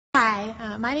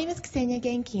Hi, my name is Ksenia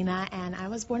Gankina, and I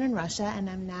was born in Russia, and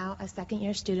I'm now a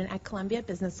second-year student at Columbia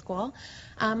Business School.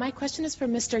 My question is for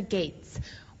Mr. Gates.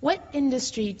 What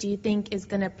industry do you think is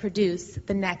going to produce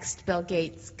the next Bill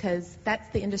Gates? Because that's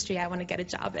the industry I want to get a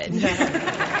job in.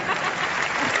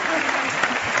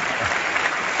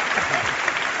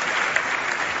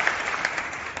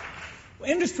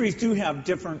 Industries do have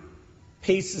different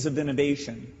paces of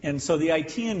innovation, and so the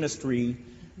IT industry,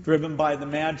 driven by the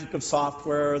magic of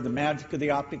software, the magic of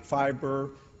the optic fiber,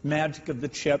 magic of the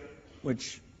chip,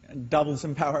 which doubles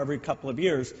in power every couple of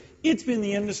years, it's been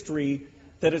the industry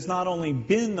that has not only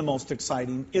been the most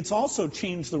exciting, it's also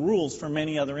changed the rules for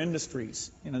many other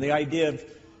industries. You know, the idea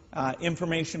of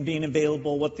information being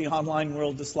available, what the online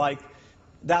world is like,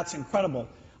 that's incredible.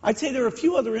 I'd say there are a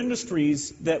few other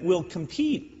industries that will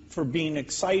compete for being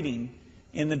exciting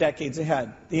in the decades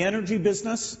ahead. The energy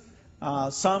business,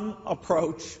 some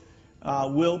approach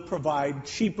will provide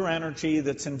cheaper energy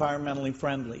that's environmentally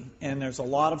friendly. And there's a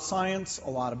lot of science, a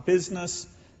lot of business.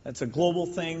 That's a global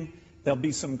thing. There'll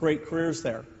be some great careers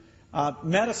there.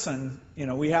 Medicine, you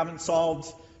know, we haven't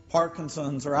solved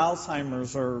Parkinson's or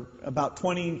Alzheimer's or about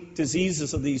 20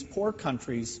 diseases of these poor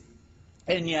countries,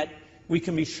 and yet we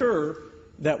can be sure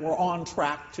that we're on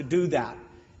track to do that.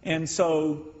 And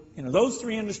so, you know, those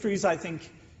three industries, I think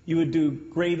you would do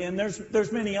great in.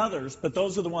 There's many others, but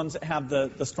those are the ones that have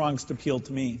the strongest appeal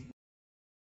to me.